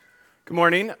Good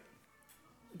morning.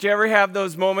 Do you ever have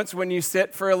those moments when you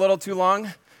sit for a little too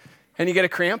long and you get a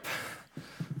cramp?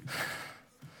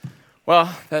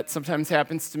 Well, that sometimes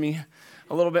happens to me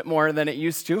a little bit more than it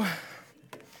used to.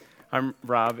 I'm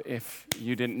Rob, if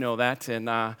you didn't know that, and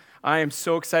I am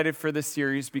so excited for this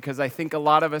series because I think a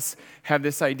lot of us have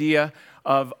this idea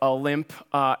of a limp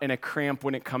and a cramp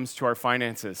when it comes to our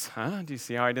finances. Huh? Do you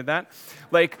see how I did that?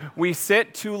 Like, we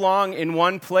sit too long in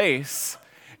one place,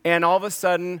 and all of a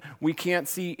sudden, we can't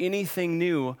see anything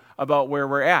new about where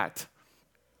we're at.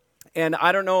 And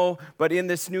I don't know, but in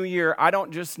this new year, I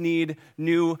don't just need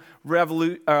new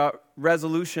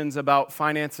resolutions about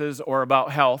finances or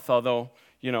about health, although,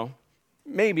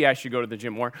 maybe I should go to the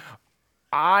gym more.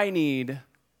 I need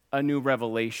a new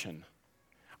revelation.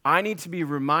 I need to be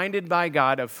reminded by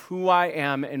God of who I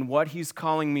am and what He's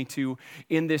calling me to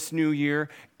in this new year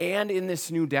and in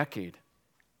this new decade.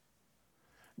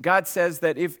 God says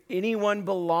that if anyone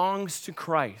belongs to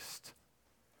Christ,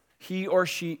 he or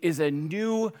she is a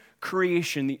new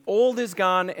creation. The old is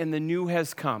gone and the new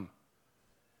has come.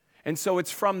 And so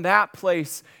it's from that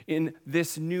place in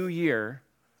this new year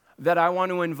that I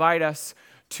want to invite us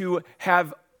to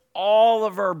have all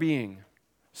of our being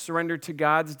surrendered to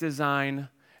God's design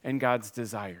and God's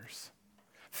desires.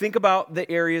 Think about the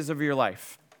areas of your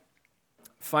life: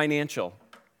 financial,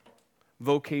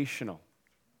 vocational,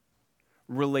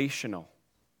 relational,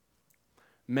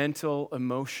 mental,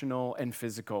 emotional, and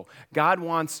physical. God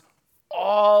wants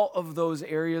all of those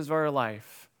areas of our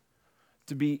life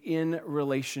to be in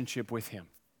relationship with Him.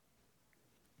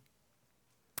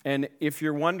 And if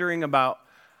you're wondering about,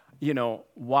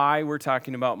 why we're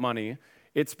talking about money,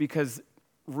 it's because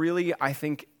really, I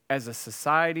think as a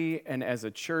society and as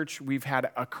a church, we've had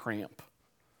a cramp.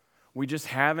 We just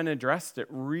haven't addressed it,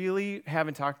 really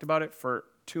haven't talked about it for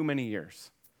too many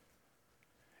years.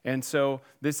 And so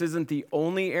this isn't the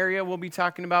only area we'll be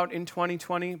talking about in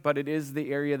 2020, but it is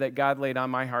the area that God laid on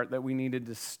my heart that we needed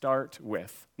to start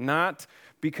with. Not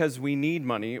because we need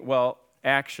money. Well,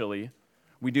 actually,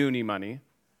 we do need money.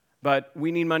 But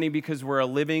we need money because we're a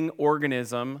living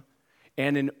organism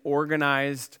and an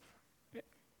organized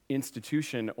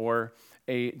institution or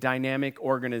a dynamic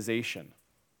organization.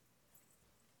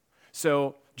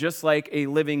 So just like a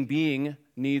living being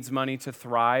needs money to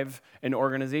thrive, an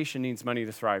organization needs money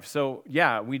to thrive. So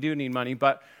yeah, we do need money,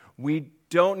 but we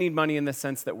don't need money in the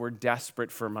sense that we're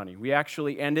desperate for money. We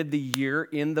actually ended the year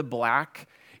in the black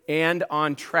and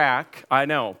on track. I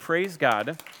know, praise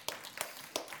God.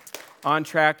 On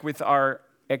track with our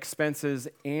expenses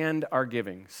and our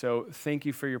giving. So thank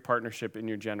you for your partnership and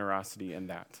your generosity in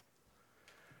that.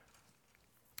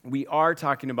 We are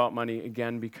talking about money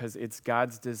again because it's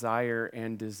God's desire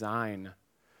and design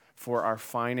for our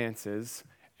finances,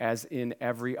 as in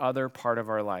every other part of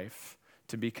our life,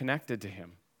 to be connected to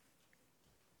Him.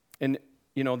 And,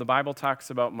 the Bible talks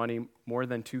about money more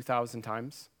than 2,000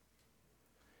 times.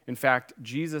 In fact,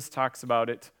 Jesus talks about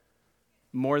it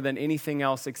more than anything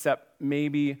else, except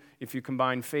maybe if you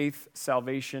combine faith,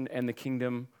 salvation, and the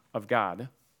kingdom of God.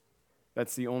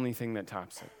 That's the only thing that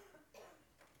tops it.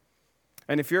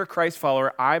 And if you're a Christ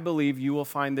follower, I believe you will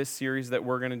find this series that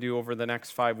we're going to do over the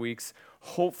next 5 weeks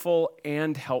hopeful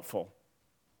and helpful.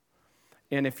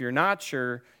 And if you're not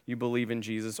sure you believe in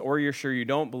Jesus, or you're sure you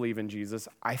don't believe in Jesus,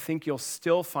 I think you'll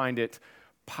still find it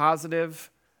positive,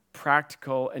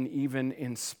 practical, and even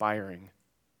inspiring.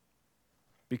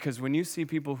 Because when you see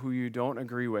people who you don't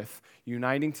agree with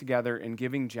uniting together and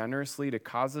giving generously to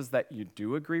causes that you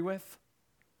do agree with,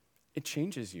 it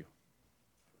changes you.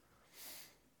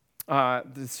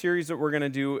 The series that we're going to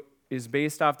do is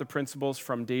based off the principles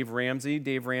from Dave Ramsey.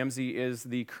 Dave Ramsey is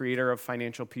the creator of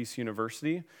Financial Peace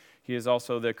University. He is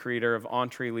also the creator of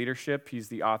EntreLeadership. He's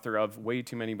the author of way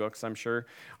too many books, I'm sure,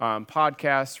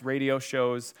 podcasts, radio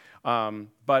shows.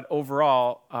 But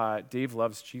overall, Dave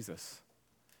loves Jesus.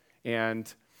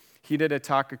 And he did a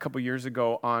talk a couple years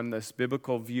ago on this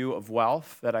biblical view of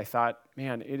wealth that I thought,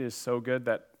 man, it is so good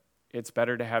that it's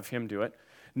better to have him do it.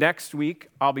 Next week,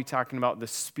 I'll be talking about the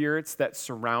spirits that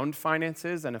surround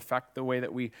finances and affect the way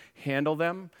that we handle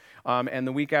them. And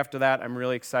the week after that, I'm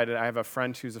really excited. I have a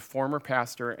friend who's a former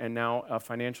pastor and now a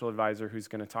financial advisor who's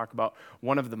going to talk about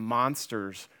one of the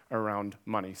monsters around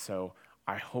money. So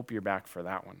I hope you're back for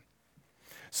that one.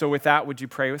 So with that, would you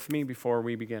pray with me before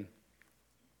we begin?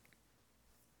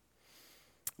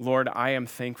 Lord, I am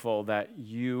thankful that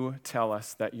you tell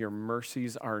us that your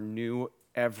mercies are new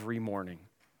every morning,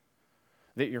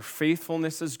 that your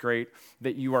faithfulness is great,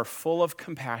 that you are full of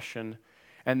compassion,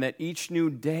 and that each new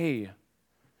day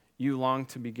you long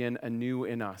to begin anew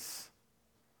in us.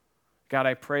 God,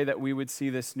 I pray that we would see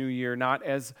this new year not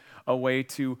as a way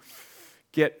to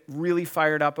get really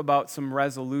fired up about some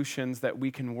resolutions that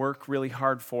we can work really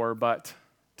hard for, but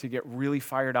to get really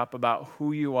fired up about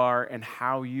who you are and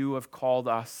how you have called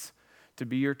us to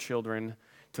be your children,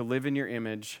 to live in your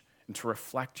image, and to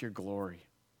reflect your glory.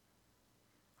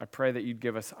 I pray that you'd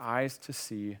give us eyes to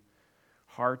see,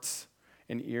 hearts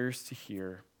and ears to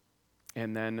hear,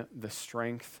 and then the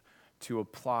strength to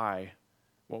apply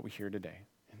what we hear today.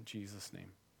 In Jesus'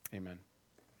 name, amen.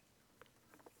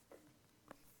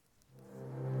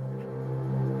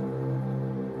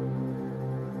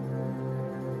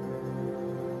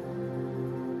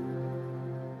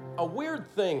 A weird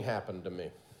thing happened to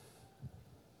me.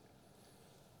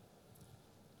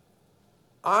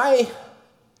 I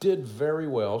did very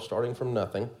well starting from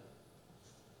nothing,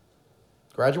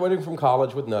 graduating from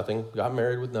college with nothing, got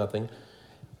married with nothing,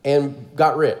 and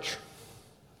got rich,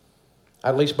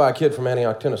 at least by a kid from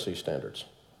Antioch, Tennessee standards.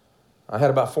 I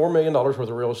had about $4 million worth of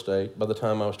real estate by the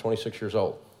time I was 26 years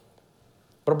old.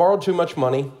 But I borrowed too much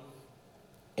money,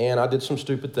 and I did some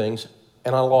stupid things,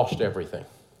 and I lost everything.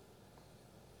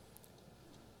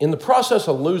 In the process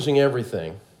of losing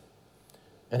everything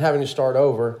and having to start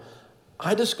over,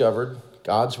 I discovered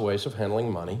God's ways of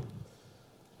handling money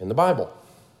in the Bible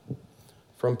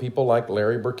from people like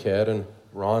Larry Burkett and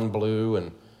Ron Blue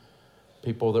and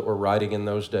people that were writing in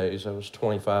those days. That was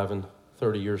 25 and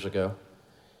 30 years ago.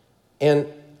 And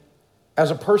as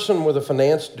a person with a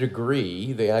finance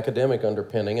degree, the academic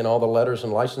underpinning, and all the letters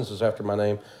and licenses after my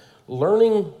name,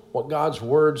 learning what God's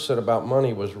Word said about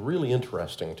money was really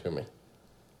interesting to me.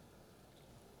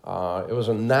 It was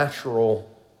a natural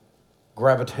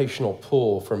gravitational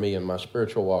pull for me in my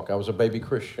spiritual walk. I was a baby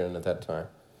Christian at that time.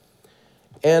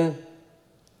 And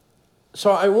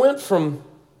so I went from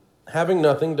having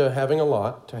nothing to having a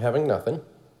lot to having nothing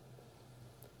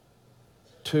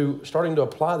to starting to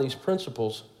apply these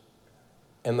principles,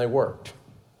 and they worked.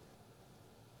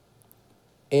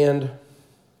 And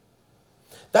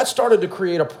that started to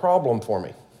create a problem for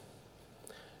me.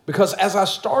 Because as I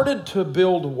started to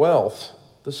build wealth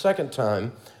the second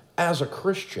time as a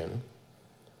Christian,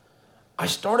 I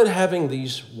started having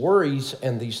these worries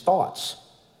and these thoughts.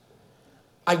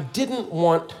 I didn't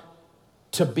want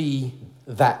to be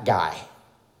that guy.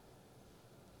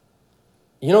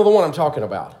 You know the one I'm talking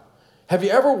about. Have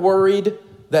you ever worried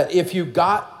that if you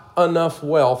got enough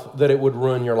wealth that it would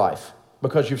ruin your life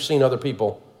because you've seen other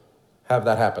people have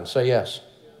that happen? Say yes.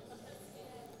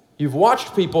 You've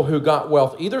watched people who got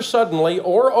wealth either suddenly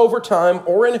or over time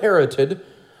or inherited,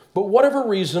 but whatever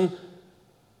reason,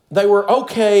 they were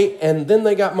okay, and then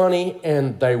they got money,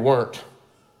 and they weren't.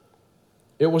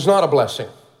 It was not a blessing.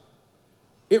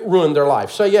 It ruined their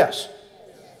life. Say yes.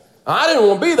 I didn't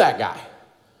want to be that guy.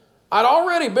 I'd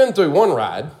already been through one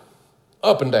ride,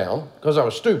 up and down, because I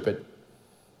was stupid.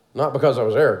 Not because I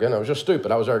was arrogant. I was just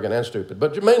stupid. I was arrogant and stupid,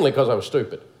 but mainly because I was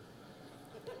stupid.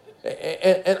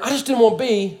 And I just didn't want to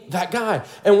be that guy.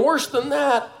 And worse than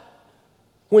that,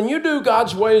 when you do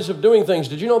God's ways of doing things,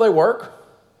 did you know they work?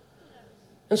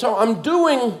 And so I'm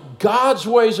doing God's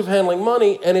ways of handling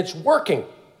money, and it's working.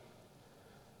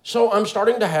 So I'm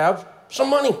starting to have some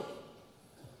money.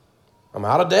 I'm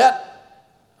out of debt.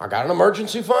 I got an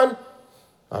emergency fund.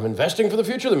 I'm investing for the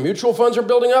future. The mutual funds are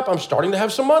building up. I'm starting to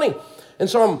have some money. And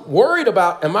so I'm worried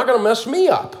about, am I going to mess me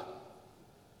up?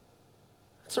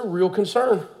 That's a real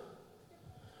concern.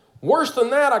 Worse than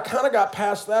that, I kind of got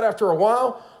past that after a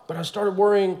while, but I started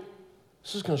worrying,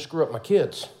 this is going to screw up my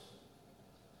kids.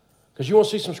 Because you want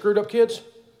to see some screwed up kids?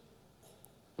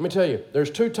 Let me tell you, there's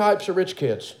two types of rich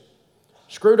kids.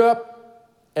 Screwed up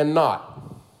and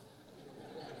not.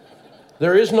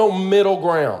 There is no middle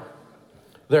ground.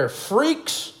 They're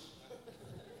freaks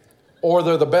or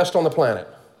they're the best on the planet.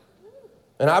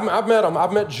 And I've met them.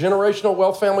 I've met generational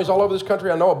wealth families all over this country.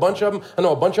 I know a bunch of them. I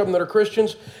know a bunch of them that are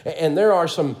Christians. And there are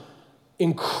some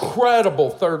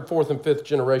incredible third, fourth, and fifth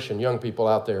generation young people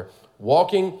out there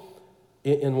walking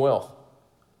in wealth.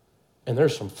 And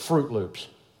there's some Fruit Loops.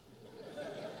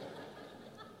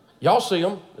 Y'all see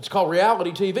them. It's called reality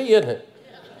TV, isn't it?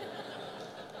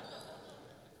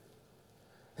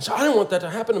 And so I didn't want that to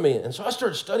happen to me. And so I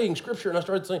started studying Scripture, and I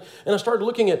started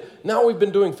looking at, now we've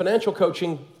been doing financial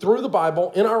coaching through the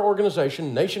Bible in our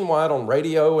organization, nationwide, on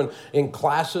radio and in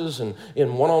classes and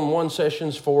in one-on-one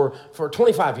sessions for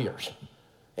 25 years.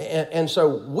 And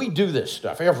so we do this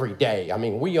stuff every day. I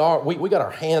mean, we got our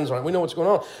hands on it. We know what's going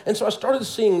on. And so I started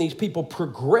seeing these people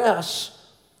progress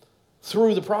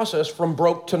through the process from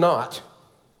broke to not.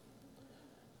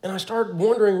 And I started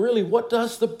wondering, really, what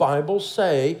does the Bible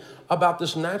say about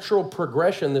this natural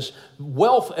progression, this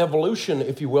wealth evolution,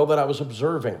 if you will, that I was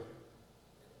observing?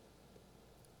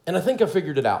 And I think I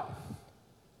figured it out.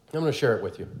 I'm going to share it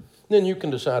with you. Then you can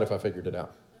decide if I figured it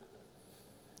out.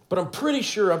 But I'm pretty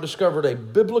sure I've discovered a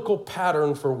biblical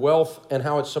pattern for wealth and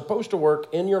how it's supposed to work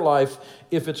in your life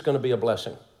if it's going to be a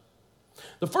blessing.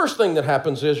 The first thing that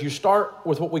happens is you start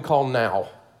with what we call now.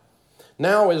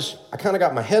 Now is, I kind of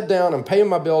got my head down, I'm paying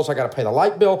my bills, I got to pay the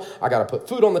light bill, I got to put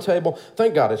food on the table.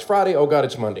 Thank God it's Friday, oh God,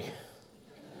 it's Monday.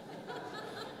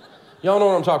 Y'all know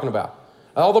what I'm talking about.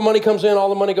 All the money comes in, all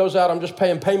the money goes out, I'm just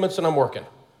paying payments and I'm working.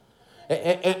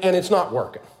 And it's not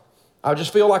working. I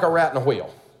just feel like a rat in a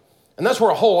wheel. And that's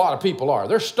where a whole lot of people are.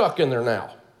 They're stuck in there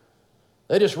now.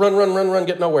 They just run,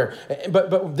 get nowhere.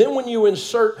 But then when you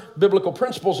insert biblical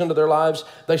principles into their lives,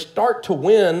 they start to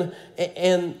win.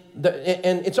 And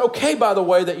it's okay, by the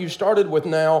way, that you started with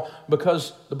now,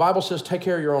 because the Bible says take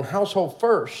care of your own household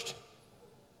first,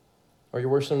 or you're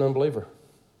worse than an unbeliever.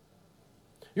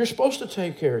 You're supposed to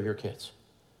take care of your kids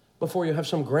before you have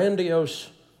some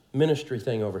grandiose ministry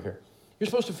thing over here. You're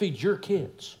supposed to feed your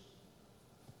kids.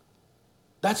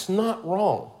 That's not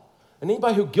wrong. And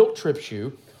anybody who guilt trips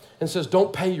you and says,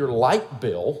 don't pay your light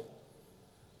bill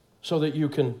so that you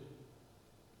can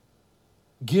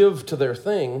give to their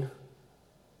thing,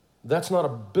 that's not a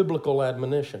biblical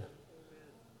admonition.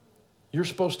 You're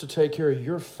supposed to take care of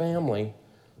your family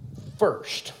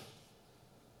first.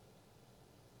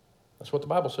 That's what the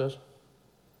Bible says.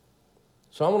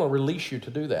 So I want to release you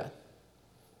to do that.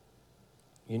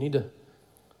 You need to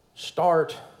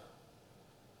start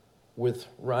with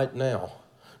right now.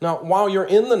 Now, while you're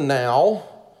in the now,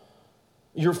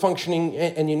 you're functioning,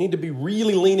 and you need to be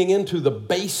really leaning into the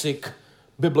basic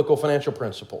biblical financial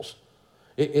principles.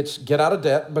 It's get out of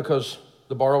debt because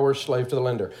the borrower is slave to the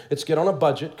lender. It's get on a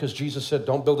budget because Jesus said,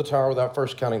 don't build a tower without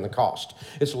first counting the cost.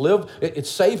 It's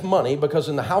save money because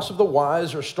in the house of the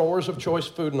wise are stores of choice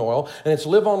food and oil. And it's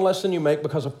live on less than you make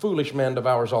because a foolish man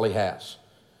devours all he has.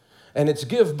 And it's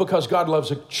give because God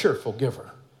loves a cheerful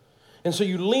giver. And so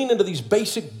you lean into these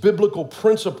basic biblical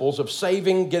principles of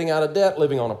saving, getting out of debt,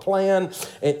 living on a plan,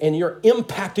 and you're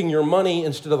impacting your money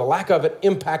instead of the lack of it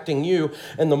impacting you.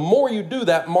 And the more you do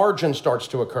that, margin starts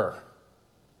to occur.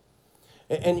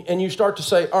 And you start to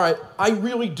say, all right, I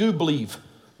really do believe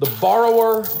the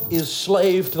borrower is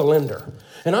slave to the lender.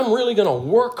 And I'm really going to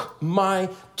work my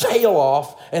tail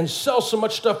off and sell so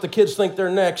much stuff the kids think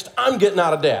they're next, I'm getting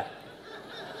out of debt.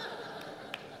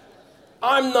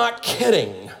 I'm not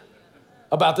kidding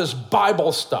about this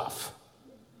Bible stuff.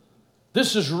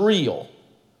 This is real.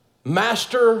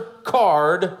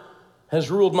 MasterCard has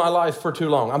ruled my life for too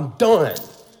long. I'm done.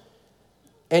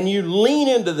 And you lean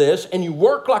into this, and you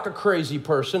work like a crazy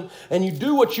person, and you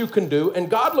do what you can do, and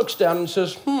God looks down and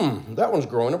says, that one's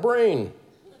growing a brain.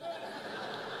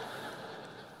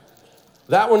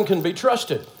 That one can be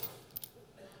trusted.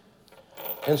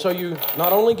 And so you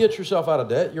not only get yourself out of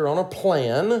debt, you're on a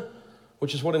plan,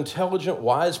 which is what intelligent,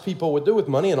 wise people would do with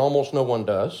money, and almost no one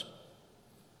does.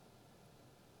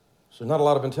 So not a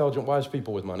lot of intelligent, wise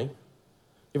people with money.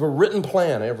 You have a written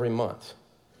plan every month.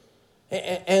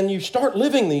 And you start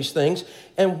living these things,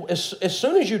 and as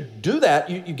soon as you do that,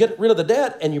 you get rid of the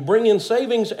debt, and you bring in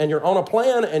savings, and you're on a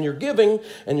plan, and you're giving,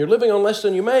 and you're living on less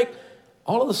than you make,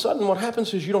 all of a sudden what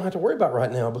happens is you don't have to worry about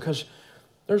right now because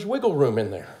there's wiggle room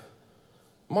in there.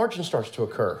 Margin starts to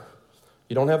occur.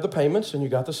 You don't have the payments, and you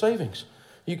got the savings.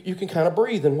 You can kind of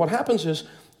breathe, and what happens is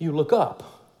you look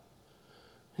up,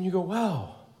 and you go,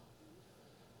 wow.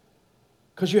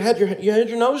 Because you had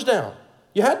your nose down.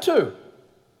 You had to.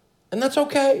 And that's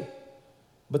okay.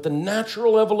 But the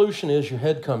natural evolution is your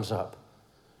head comes up.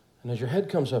 And as your head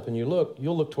comes up and you'll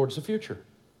look towards the future.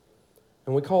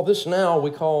 And we call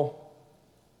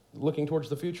looking towards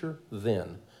the future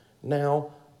then.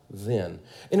 Now, then.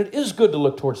 And it is good to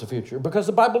look towards the future because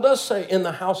the Bible does say in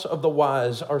the house of the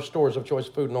wise are stores of choice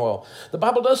food and oil. The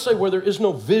Bible does say where there is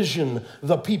no vision,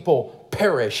 the people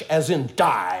perish, as in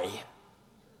die.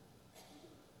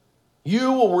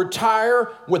 You will retire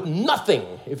with nothing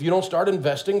if you don't start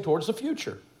investing towards the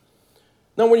future.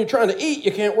 Now, when you're trying to eat,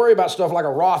 you can't worry about stuff like a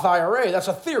Roth IRA. That's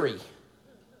a theory.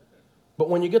 But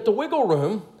when you get the wiggle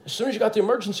room, as soon as you got the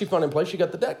emergency fund in place, you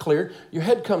got the debt cleared, your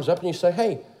head comes up and you say,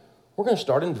 hey, we're going to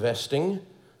start investing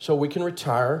so we can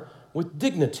retire with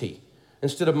dignity.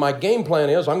 Instead of my game plan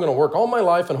is I'm going to work all my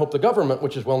life and hope the government,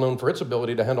 which is well known for its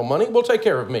ability to handle money, will take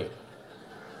care of me.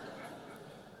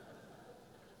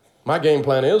 My game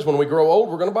plan is when we grow old,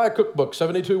 we're going to buy a cookbook,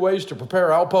 72 Ways to Prepare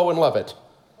Alpo and Love It.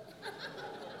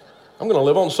 I'm going to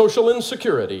live on social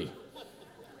insecurity.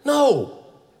 No.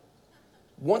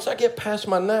 Once I get past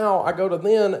my now, I go to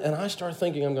then, and I start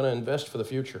thinking I'm going to invest for the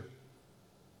future.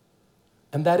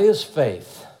 And that is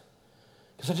faith.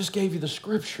 Because I just gave you the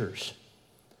scriptures.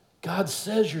 God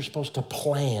says you're supposed to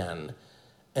plan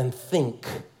and think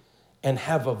and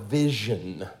have a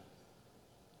vision.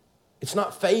 It's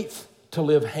not faith to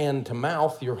live hand to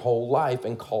mouth your whole life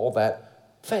and call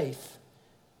that faith.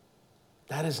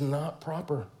 That is not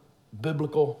proper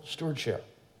biblical stewardship.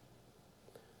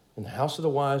 In the house of the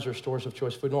wise are stores of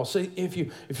choice food and oil. See, if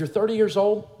you're 30 years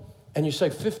old and you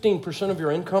save 15% of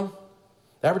your income,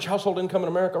 the average household income in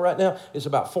America right now is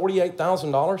about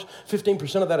 $48,000.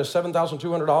 15% of that is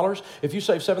 $7,200. If you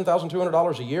save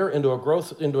 $7,200 a year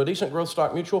into a decent growth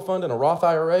stock mutual fund and a Roth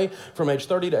IRA from age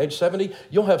 30 to age 70,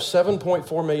 you'll have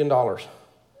 $7.4 million.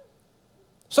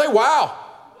 Say, wow.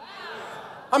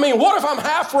 I mean, what if I'm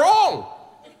half wrong?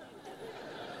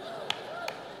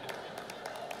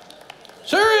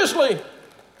 Seriously.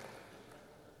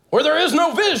 Where there is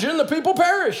no vision, the people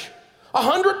perish.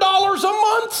 $100 a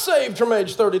month saved from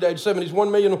age 30 to age 70 is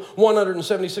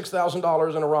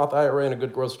 $1,176,000 in a Roth IRA and a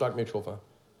good growth stock mutual fund.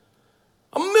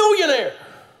 A millionaire.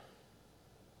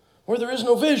 Where there is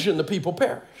no vision, the people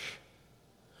perish.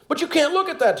 But you can't look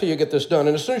at that till you get this done.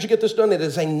 And as soon as you get this done, it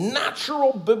is a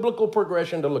natural biblical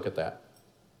progression to look at that.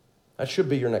 That should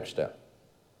be your next step.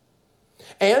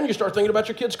 And you start thinking about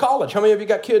your kids' college. How many of you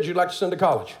got kids you'd like to send to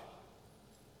college?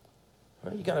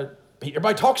 Well,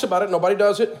 everybody talks about it, nobody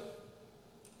does it.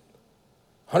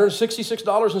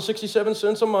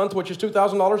 $166.67 a month, which is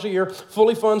 $2,000 a year,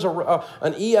 fully funds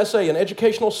an ESA, an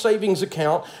educational savings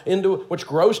account, which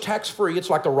grows tax-free. It's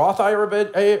like the Roth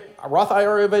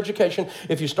IRA of education.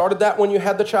 If you started that when you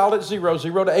had the child at 0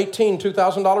 to 18,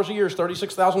 $2,000 a year is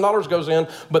 $36,000 goes in,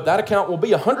 but that account will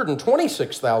be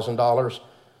 $126,000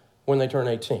 when they turn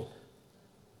 18.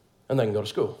 And they can go to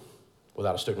school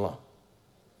without a student loan.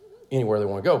 Anywhere they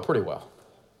want to go, pretty well.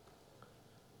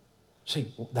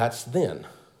 See, that's then.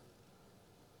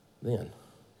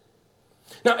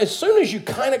 Now, as soon as you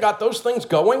kind of got those things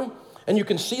going, and you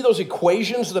can see those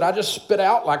equations that I just spit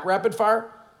out like rapid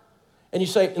fire, and you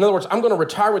say, in other words, I'm going to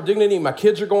retire with dignity, my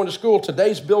kids are going to school,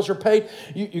 today's bills are paid,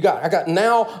 I got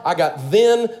now, I got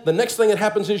then, the next thing that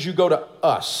happens is you go to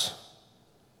us.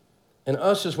 And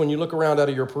us is when you look around out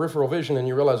of your peripheral vision and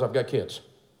you realize I've got kids.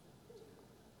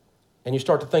 And you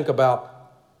start to think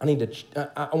about, I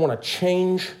want to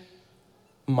change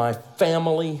my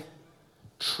family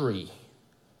tree.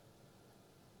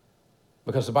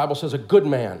 Because the Bible says a good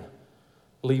man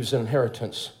leaves an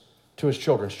inheritance to his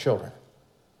children's children.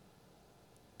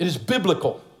 It is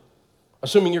biblical,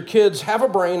 assuming your kids have a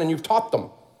brain and you've taught them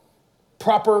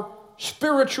proper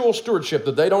spiritual stewardship,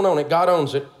 that they don't own it, God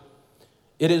owns it.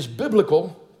 It is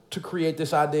biblical to create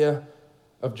this idea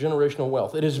of generational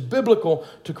wealth. It is biblical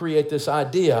to create this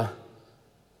idea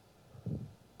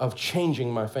of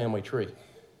changing my family tree.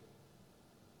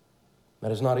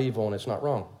 That is not evil and it's not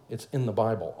wrong. It's in the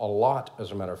Bible. A lot,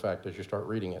 as a matter of fact, as you start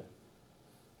reading it.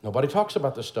 Nobody talks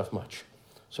about this stuff much.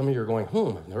 Some of you are going,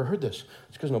 I've never heard this.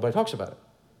 It's because nobody talks about it.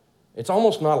 It's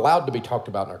almost not allowed to be talked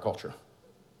about in our culture.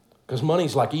 Because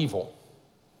money's like evil.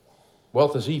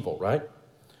 Wealth is evil, right?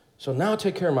 So now I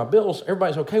take care of my bills.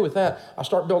 Everybody's okay with that. I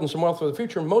start building some wealth for the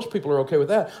future. Most people are okay with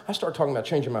that. I start talking about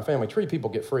changing my family tree. People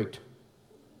get freaked.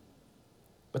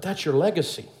 But that's your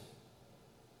legacy.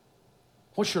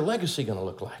 What's your legacy going to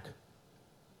look like?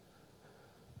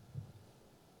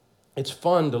 It's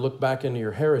fun to look back into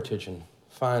your heritage and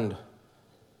find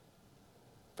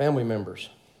family members.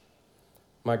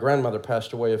 My grandmother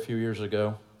passed away a few years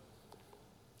ago,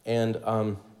 and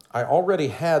I already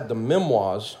had the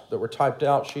memoirs that were typed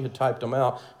out. She had typed them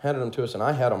out, handed them to us, and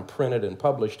I had them printed and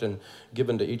published and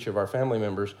given to each of our family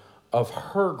members of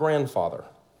her grandfather,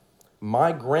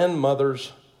 my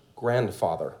grandmother's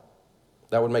grandfather.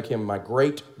 That would make him my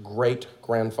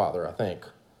great-great-grandfather, I think.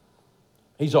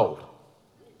 He's old.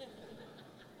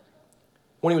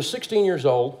 When he was 16 years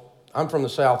old, I'm from the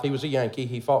South, he was a Yankee,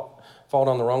 he fought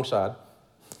on the wrong side.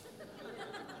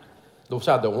 The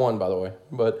side that won, by the way.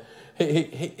 But when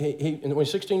he was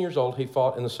 16 years old, he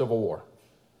fought in the Civil War.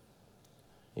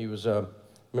 He was a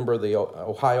member of the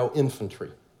Ohio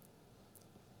Infantry.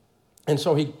 And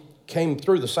so he came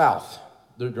through the South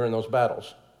during those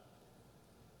battles.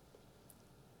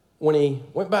 When he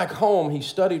went back home, he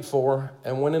studied for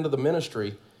and went into the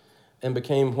ministry and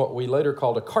became what we later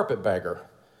called a carpetbagger,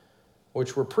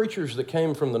 which were preachers that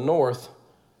came from the North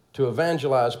to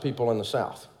evangelize people in the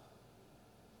South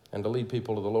and to lead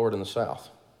people to the Lord in the South.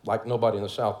 Like nobody in the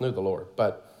South knew the Lord,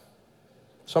 but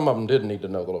some of them did need to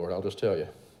know the Lord, I'll just tell you.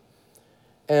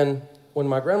 And when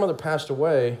my grandmother passed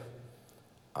away,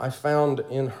 I found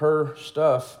in her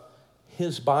stuff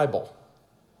his Bible.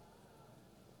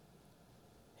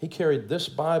 He carried this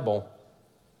Bible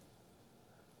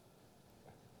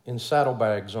in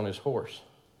saddlebags on his horse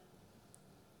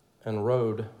and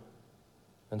rode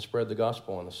and spread the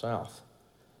gospel in the South.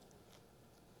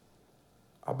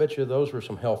 I'll bet you those were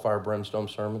some hellfire brimstone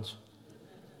sermons.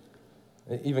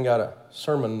 It even got a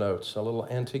sermon notes, a little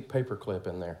antique paper clip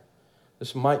in there.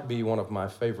 This might be one of my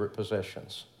favorite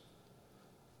possessions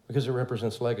because it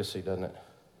represents legacy, doesn't it?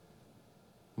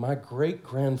 My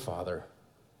great-grandfather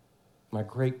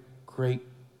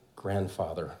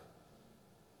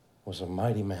was a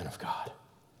mighty man of God.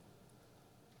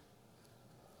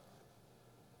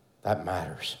 That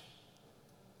matters.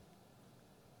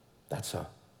 That's a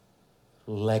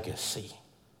legacy.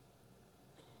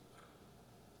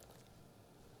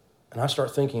 And I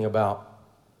start thinking about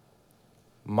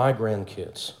my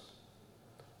grandkids,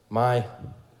 my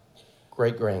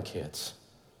great-grandkids,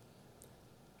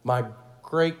 my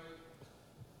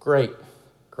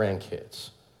great-great-grandkids,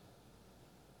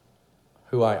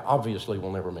 who I obviously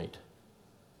will never meet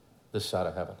this side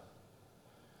of heaven.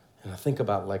 And I think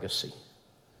about legacy.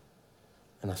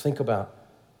 And I think about,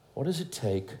 what does it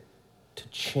take to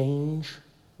change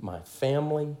my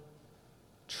family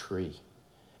tree?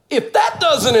 If that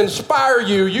doesn't inspire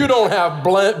you, you don't have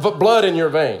blood in your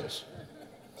veins.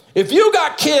 If you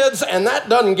got kids and that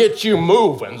doesn't get you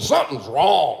moving, something's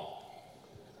wrong.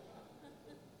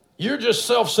 You're just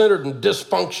self-centered and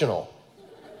dysfunctional.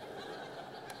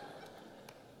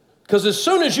 Because as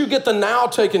soon as you get the now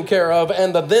taken care of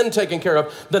and the then taken care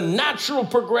of, the natural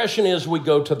progression is we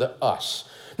go to the us.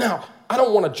 Now, I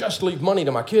don't want to just leave money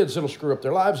to my kids. It'll screw up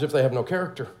their lives if they have no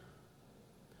character.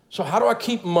 So how do I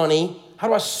keep money? How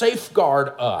do I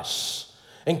safeguard us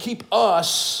and keep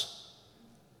us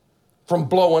from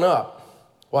blowing up?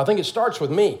 Well, I think it starts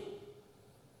with me.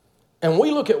 And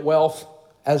we look at wealth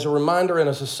as a reminder and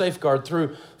as a safeguard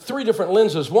through three different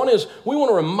lenses. One is we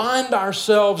want to remind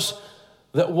ourselves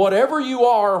that whatever you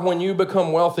are when you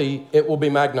become wealthy, it will be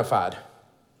magnified.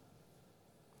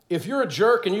 If you're a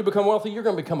jerk and you become wealthy, you're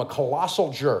going to become a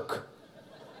colossal jerk.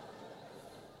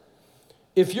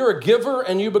 If you're a giver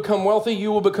and you become wealthy,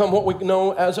 you will become what we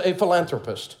know as a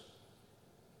philanthropist.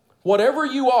 Whatever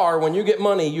you are when you get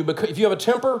money, if you have a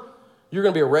temper, you're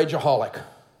going to be a rageaholic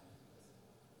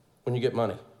when you get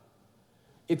money.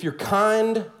 If you're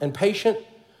kind and patient,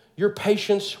 your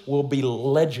patience will be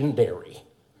legendary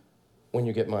when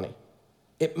you get money.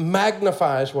 It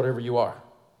magnifies whatever you are.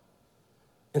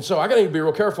 And so I got to be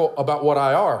real careful about what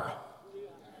I are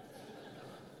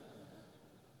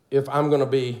if I'm going to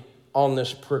be on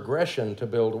this progression to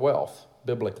build wealth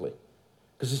biblically,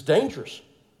 because it's dangerous.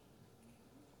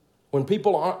 When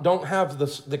people don't have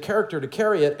the character to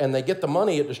carry it and they get the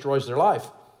money, it destroys their life.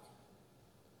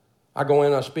 I go in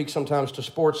and I speak sometimes to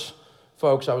sports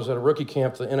folks. I was at a rookie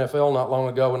camp for the NFL not long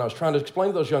ago, and I was trying to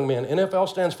explain to those young men, NFL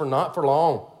stands for not for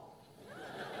long.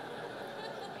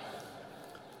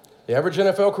 The average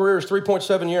NFL career is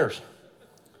 3.7 years.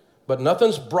 But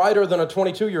nothing's brighter than a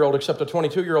 22-year-old except a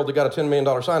 22-year-old that got a $10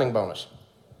 million signing bonus.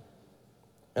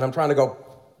 And I'm trying to go,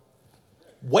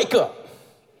 wake up.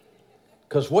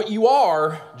 Because what you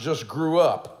are just grew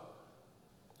up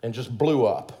and just blew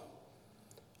up.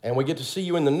 And we get to see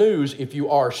you in the news if you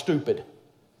are stupid.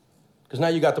 Because now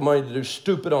you got the money to do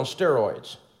stupid on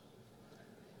steroids.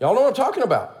 Y'all know what I'm talking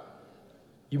about.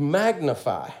 You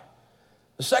magnify.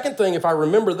 The second thing, if I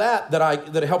remember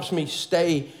that helps me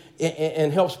stay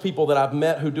and helps people that I've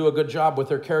met who do a good job with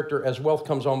their character as wealth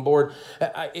comes on board,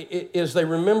 is they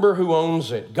remember who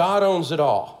owns it. God owns it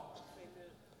all.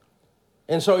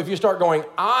 And so if you start going,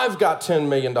 I've got $10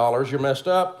 million, you're messed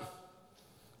up.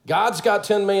 God's got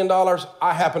 $10 million,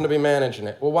 I happen to be managing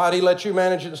it. Well, why did he let you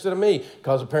manage it instead of me?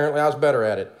 Because apparently I was better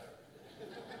at it.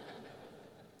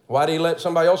 Why did he let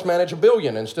somebody else manage $1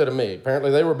 billion instead of me?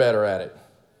 Apparently they were better at it.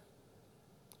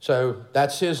 So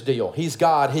that's his deal. He's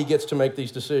God. He gets to make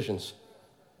these decisions.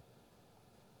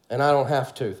 And I don't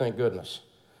have to, thank goodness.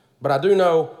 But I do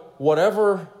know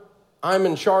whatever I'm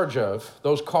in charge of,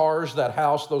 those cars, that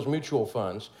house, those mutual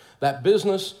funds, that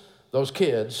business, those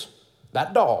kids,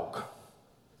 that dog,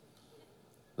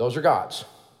 those are God's.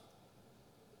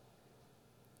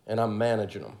 And I'm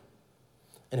managing them.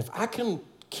 And if I can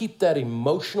keep that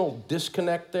emotional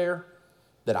disconnect there,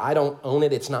 that I don't own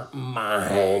it, it's not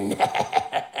mine.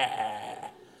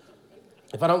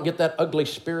 If I don't get that ugly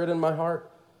spirit in my heart,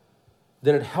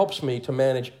 then it helps me to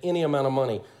manage any amount of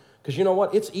money. Because you know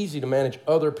what? It's easy to manage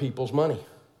other people's money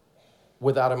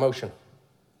without emotion.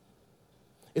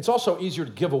 It's also easier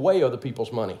to give away other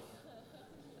people's money.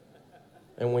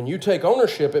 And when you take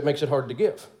ownership, it makes it hard to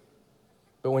give.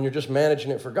 But when you're just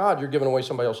managing it for God, you're giving away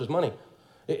somebody else's money.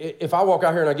 If I walk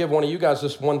out here and I give one of you guys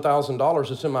this $1,000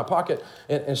 that's in my pocket,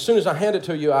 and as soon as I hand it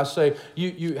to you, I say,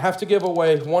 you have to give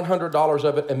away $100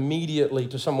 of it immediately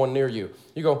to someone near you.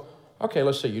 You go, okay,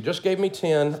 let's see. You just gave me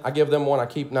 10. I give them 1. I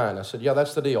keep 9. I said, yeah,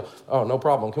 that's the deal. Oh, no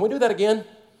problem. Can we do that again?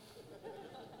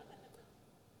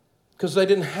 because they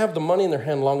didn't have the money in their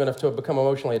hand long enough to have become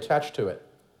emotionally attached to it.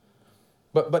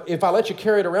 But if I let you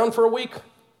carry it around for a week,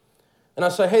 and I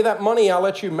say, hey, that money I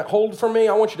let you hold for me,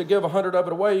 I want you to give 100 of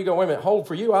it away. You go, wait a minute, hold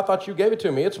for you? I thought you gave it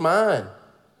to me. It's mine.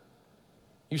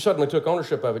 You suddenly took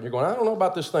ownership of it. You're going, I don't know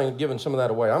about this thing, giving some of that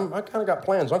away. I kind of got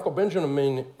plans. Uncle Benjamin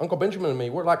and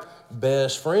me, we're like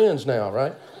best friends now,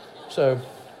 right? So,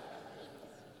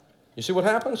 you see what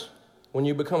happens when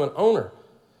you become an owner?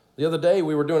 The other day,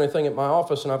 we were doing a thing at my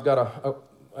office, and I've got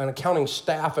an accounting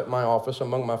staff at my office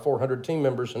among my 400 team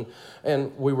members,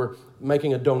 and we were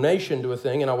making a donation to a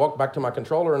thing, and I walked back to my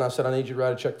controller, and I said, I need you to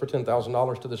write a check for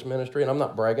 $10,000 to this ministry, and I'm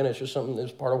not bragging, it's just something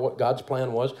that's part of what God's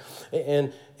plan was,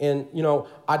 and you know,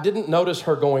 I didn't notice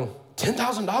her going,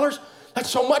 $10,000? That's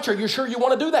so much, are you sure you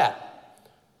want to do that?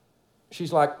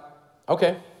 She's like,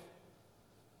 okay.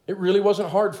 It really wasn't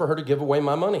hard for her to give away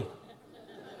my money.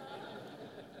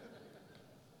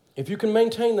 If you can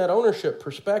maintain that ownership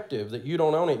perspective, that you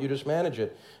don't own it, you just manage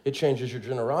it, it changes your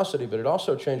generosity, but it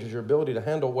also changes your ability to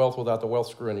handle wealth without the wealth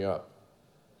screwing you up.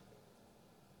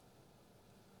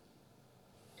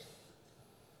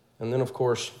 And then, of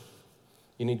course,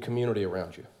 you need community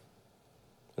around you.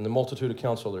 In the multitude of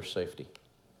counsel, there's safety.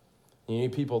 You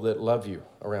need people that love you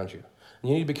around you. And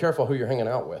you need to be careful who you're hanging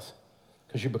out with,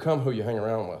 because you become who you hang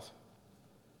around with.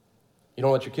 You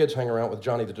don't let your kids hang around with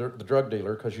Johnny the drug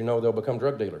dealer, because you know they'll become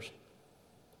drug dealers.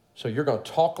 So you're going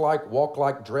to talk like, walk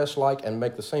like, dress like, and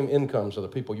make the same incomes of the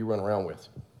people you run around with.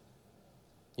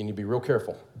 You need to be real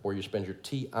careful where you spend your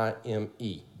time.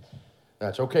 Now,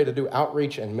 it's okay to do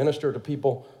outreach and minister to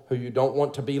people who you don't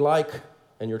want to be like,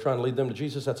 and you're trying to lead them to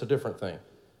Jesus. That's a different thing.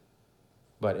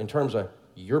 But in terms of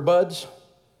your buds,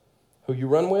 who you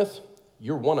run with,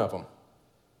 you're one of them.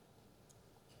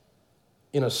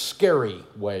 In a scary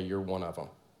way, you're one of them.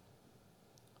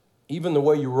 Even the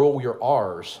way you roll your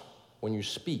R's when you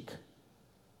speak.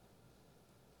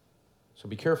 So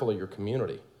be careful of your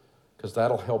community, because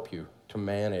that'll help you to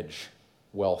manage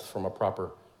wealth from a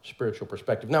proper spiritual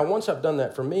perspective. Now, once I've done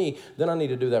that for me, then I need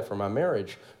to do that for my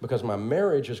marriage, because my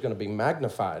marriage is going to be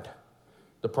magnified.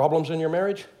 The problems in your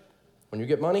marriage, when you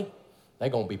get money, they're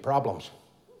going to be problems.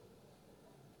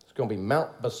 It's going to be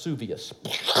Mount Vesuvius.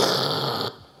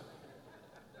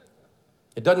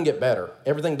 It doesn't get better.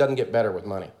 Everything doesn't get better with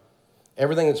money.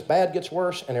 Everything that's bad gets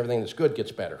worse, and everything that's good gets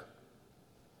better.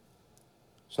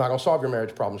 It's not going to solve your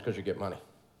marriage problems because you get money.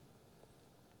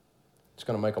 It's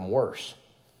going to make them worse.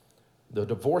 The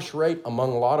divorce rate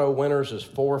among lotto winners is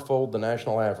 4-fold the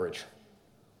national average.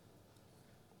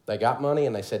 They got money,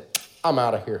 and they said, I'm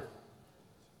out of here.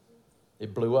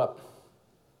 It blew up.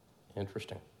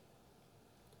 Interesting.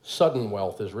 Sudden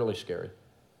wealth is really scary.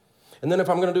 And then if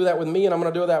I'm going to do that with me and I'm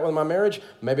going to do that with my marriage,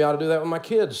 maybe I ought to do that with my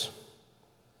kids.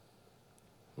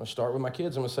 I'm going to start with my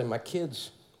kids. I'm going to say, my kids,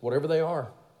 whatever they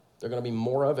are, they're going to be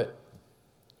more of it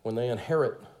when they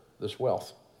inherit this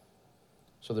wealth.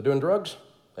 So they're doing drugs,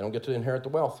 they don't get to inherit the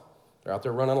wealth. They're out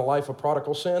there running a life of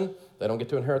prodigal sin, they don't get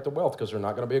to inherit the wealth because they're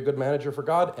not going to be a good manager for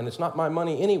God, and it's not my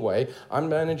money anyway. I'm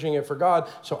managing it for God.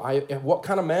 So what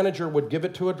kind of manager would give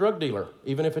it to a drug dealer,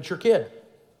 even if it's your kid?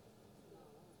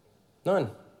 None.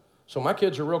 So my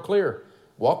kids are real clear.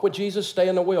 Walk with Jesus, stay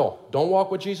in the will. Don't walk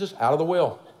with Jesus, out of the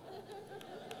will.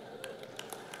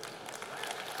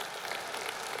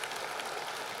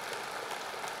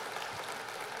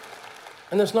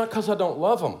 And it's not because I don't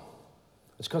love them.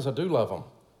 It's because I do love them.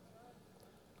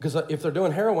 Because if they're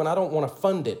doing heroin, I don't want to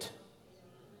fund it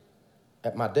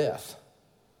at my death.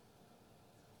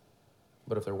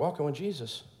 But if they're walking with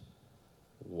Jesus,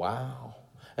 wow.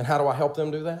 And how do I help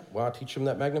them do that? Well, I teach them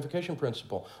that magnification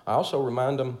principle. I also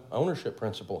remind them ownership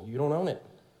principle. You don't own it.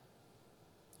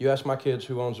 You ask my kids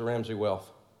who owns the Ramsey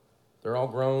wealth. They're all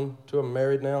grown, 2 of them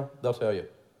married now. They'll tell you.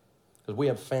 Because we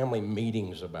have family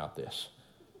meetings about this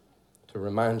to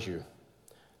remind you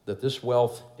that this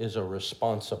wealth is a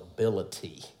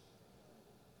responsibility.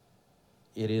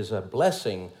 It is a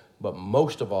blessing, but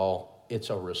most of all, it's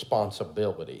a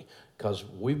responsibility because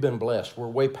we've been blessed. We're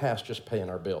way past just paying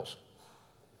our bills.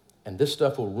 And this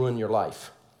stuff will ruin your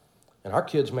life. And our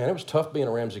kids, man, it was tough being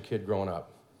a Ramsey kid growing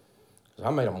up because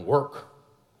I made them work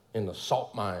in the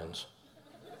salt mines.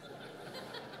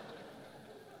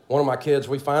 One of my kids,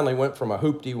 we finally went from a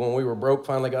hoopty when we were broke,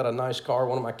 finally got a nice car.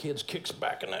 One of my kids kicks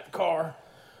back in that car.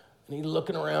 And he's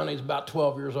looking around, he's about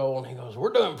 12 years old, and he goes,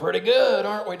 we're doing pretty good,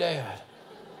 aren't we, Dad?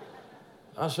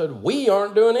 I said, we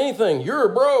aren't doing anything. You're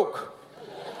broke.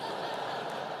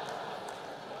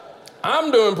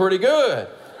 I'm doing pretty good.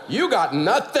 You got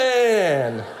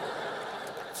nothing.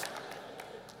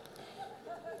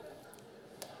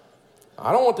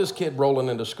 I don't want this kid rolling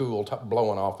into school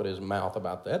blowing off at his mouth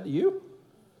about that. Do you?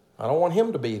 I don't want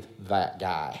him to be that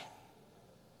guy.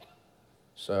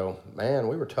 So, man,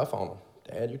 we were tough on him.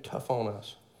 Dad, you're tough on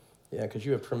us. Yeah, because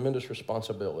you have tremendous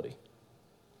responsibility.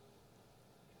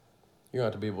 You're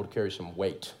going to have to be able to carry some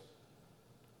weight.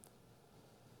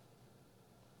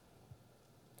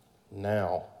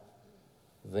 Now,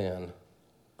 then,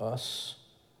 us.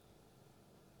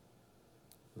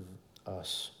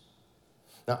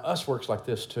 Now, us works like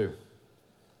this too.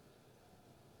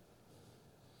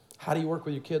 How do you work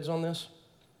with your kids on this?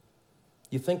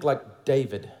 You think like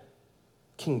David,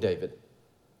 King David.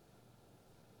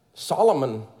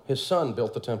 Solomon, his son,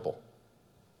 built the temple.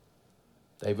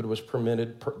 David was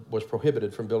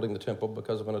prohibited from building the temple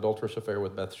because of an adulterous affair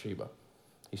with Bathsheba.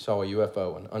 He saw a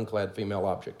UFO, an unclad female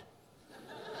object.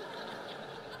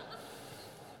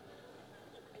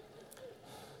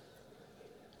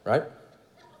 Right?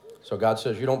 So God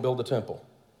says, you don't build the temple.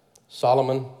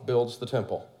 Solomon builds the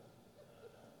temple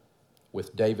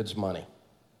with David's money.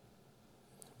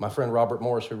 My friend Robert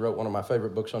Morris, who wrote one of my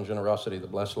favorite books on generosity, The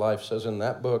Blessed Life, says in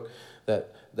that book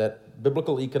that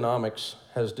biblical economics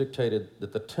has dictated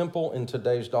that the temple in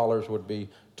today's dollars would be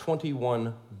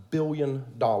 $21 billion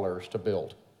to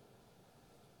build.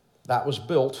 That was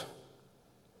built.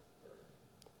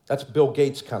 That's Bill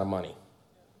Gates kind of money.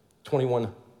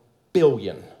 $21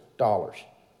 billion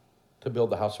to build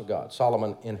the house of God.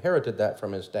 Solomon inherited that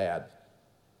from his dad,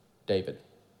 David.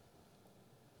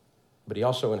 But he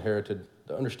also inherited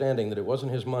the understanding that it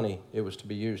wasn't his money, it was to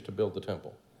be used to build the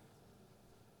temple.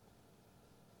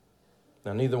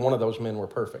 Now, neither one of those men were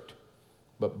perfect,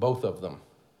 but both of them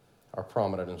are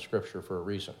prominent in Scripture for a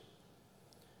reason.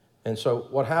 And so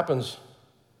what happens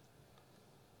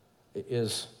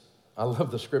is, I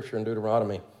love the Scripture in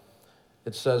Deuteronomy.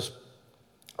 It says,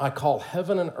 I call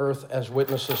heaven and earth as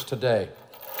witnesses today.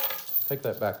 Take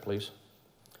that back, please.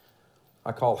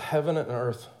 I call heaven and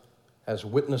earth as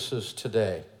witnesses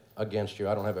today against you.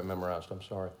 I don't have it memorized, I'm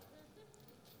sorry.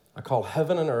 I call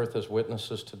heaven and earth as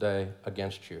witnesses today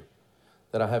against you,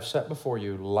 that I have set before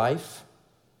you life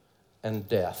and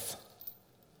death,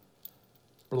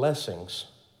 blessings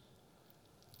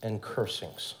and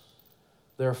cursings.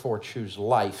 Therefore, choose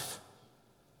life,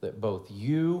 that both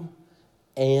you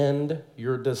and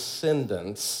your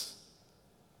descendants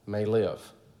may live.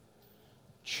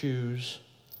 Choose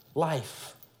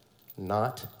life,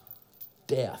 not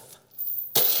death.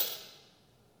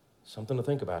 Something to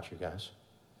think about, you guys.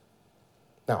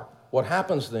 Now, what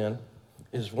happens then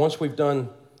is once we've done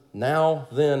now,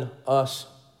 then, us,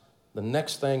 the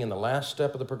next thing and the last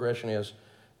step of the progression is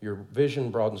your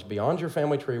vision broadens beyond your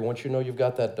family tree once you know you've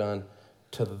got that done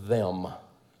to them.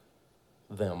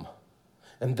 Them.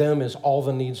 And them is all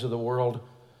the needs of the world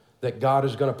that God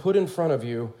is going to put in front of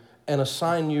you and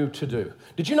assign you to do.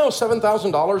 Did you know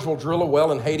 $7,000 will drill a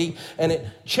well in Haiti? And it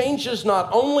changes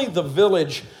not only the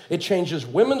village, it changes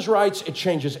women's rights, it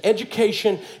changes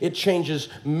education, it changes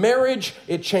marriage,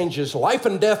 it changes life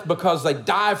and death because they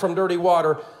die from dirty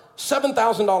water.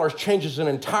 $7,000 changes an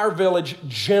entire village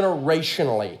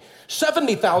generationally.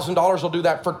 $70,000 will do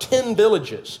that for 10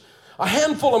 villages. A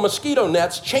handful of mosquito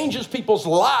nets changes people's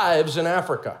lives in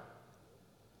Africa.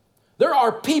 There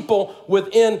are people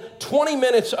within 20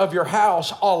 minutes of your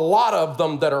house, a lot of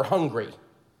them that are hungry.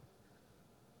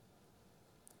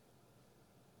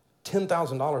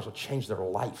 $10,000 will change their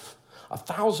life. A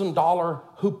 $1,000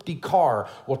 hoopty car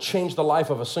will change the life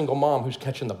of a single mom who's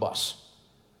catching the bus.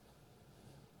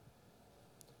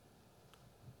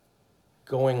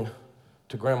 Going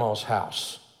to grandma's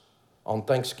house on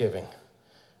Thanksgiving,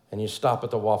 and you stop at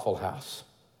the Waffle House.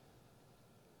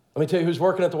 Let me tell you who's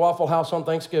working at the Waffle House on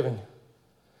Thanksgiving.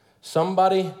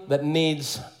 Somebody that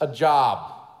needs a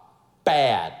job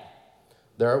bad.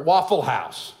 They're at Waffle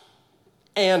House,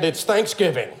 and it's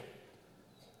Thanksgiving.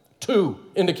 2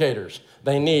 indicators.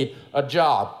 They need a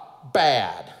job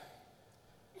bad.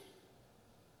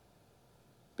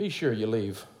 Be sure you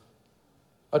leave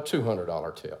a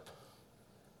 $200 tip.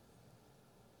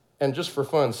 And just for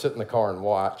fun, sit in the car and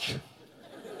watch.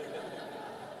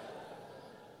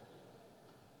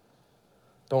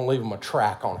 Don't leave them a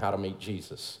track on how to meet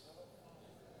Jesus.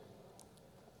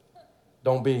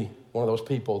 Don't be one of those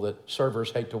people that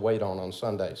servers hate to wait on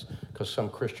Sundays because some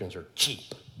Christians are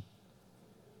cheap.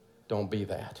 Don't be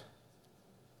that.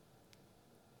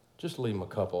 Just leave them a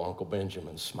couple Uncle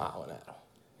Benjamins smiling at them.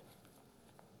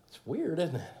 It's weird,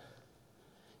 isn't it?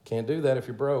 Can't do that if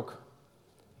you're broke.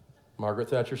 Margaret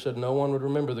Thatcher said no one would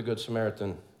remember the Good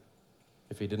Samaritan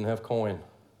if he didn't have coin.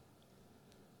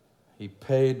 He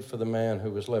paid for the man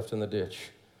who was left in the ditch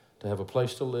to have a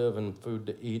place to live and food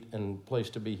to eat and a place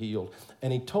to be healed.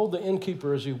 And he told the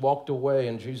innkeeper as he walked away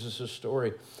in Jesus'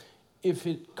 story, if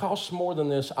it costs more than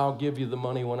this, I'll give you the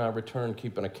money when I return,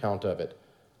 keep an account of it.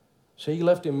 So he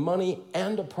left him money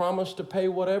and a promise to pay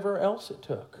whatever else it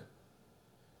took.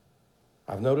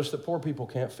 I've noticed that poor people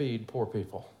can't feed poor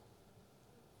people.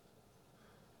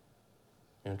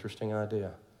 Interesting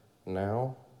idea.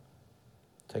 Now,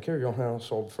 take care of your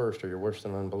household first, or you're worse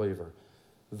than an unbeliever.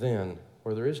 Then,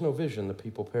 where there is no vision, the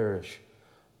people perish.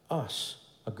 Us,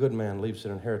 a good man leaves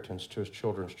an inheritance to his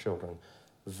children's children.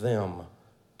 Them,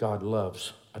 God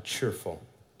loves a cheerful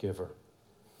giver.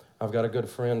 I've got a good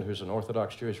friend who's an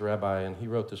Orthodox Jewish rabbi, and he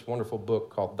wrote this wonderful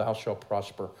book called Thou Shalt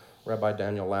Prosper, Rabbi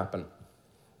Daniel Lapin.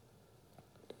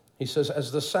 He says,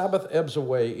 as the Sabbath ebbs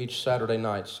away each Saturday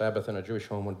night, Sabbath in a Jewish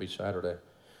home would be Saturday,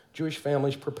 Jewish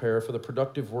families prepare for the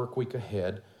productive work week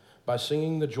ahead by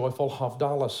singing the joyful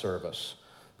Havdalah service.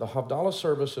 The Havdalah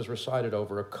service is recited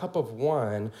over a cup of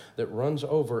wine that runs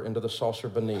over into the saucer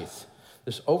beneath.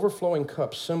 This overflowing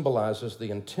cup symbolizes the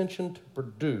intention to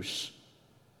produce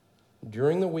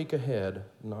during the week ahead,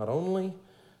 not only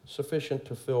sufficient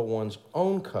to fill one's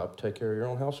own cup, take care of your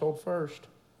own household first,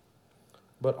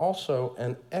 but also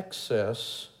an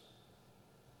excess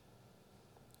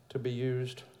to be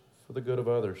used for the good of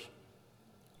others.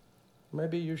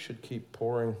 Maybe you should keep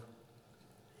pouring,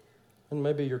 and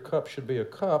maybe your cup should be a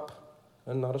cup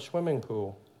and not a swimming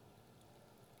pool.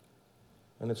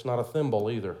 And it's not a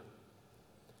thimble either.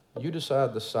 You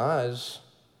decide the size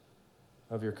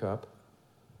of your cup,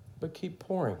 but keep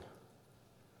pouring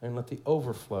and let the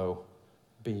overflow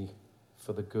be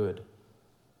for the good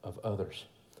of others.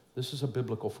 This is a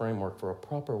biblical framework for a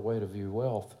proper way to view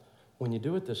wealth. When you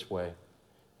do it this way,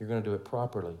 you're going to do it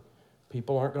properly.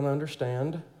 People aren't going to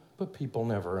understand, but people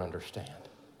never understand.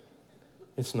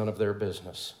 It's none of their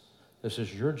business. This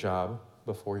is your job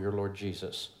before your Lord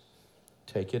Jesus.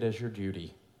 Take it as your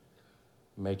duty.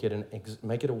 Make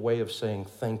it a way of saying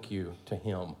thank you to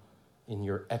him in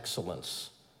your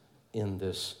excellence in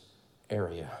this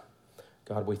area.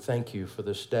 God, we thank you for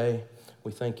this day.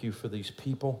 We thank you for these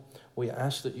people. We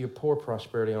ask that you pour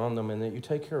prosperity on them and that you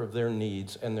take care of their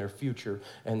needs and their future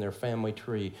and their family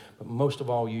tree. But most of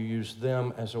all, you use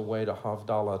them as a way to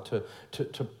Havdalah,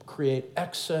 to create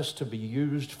excess to be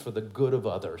used for the good of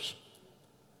others.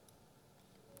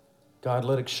 God,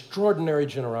 let extraordinary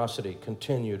generosity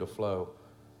continue to flow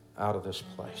out of this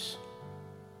place.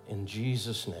 In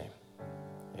Jesus' name,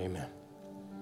 amen.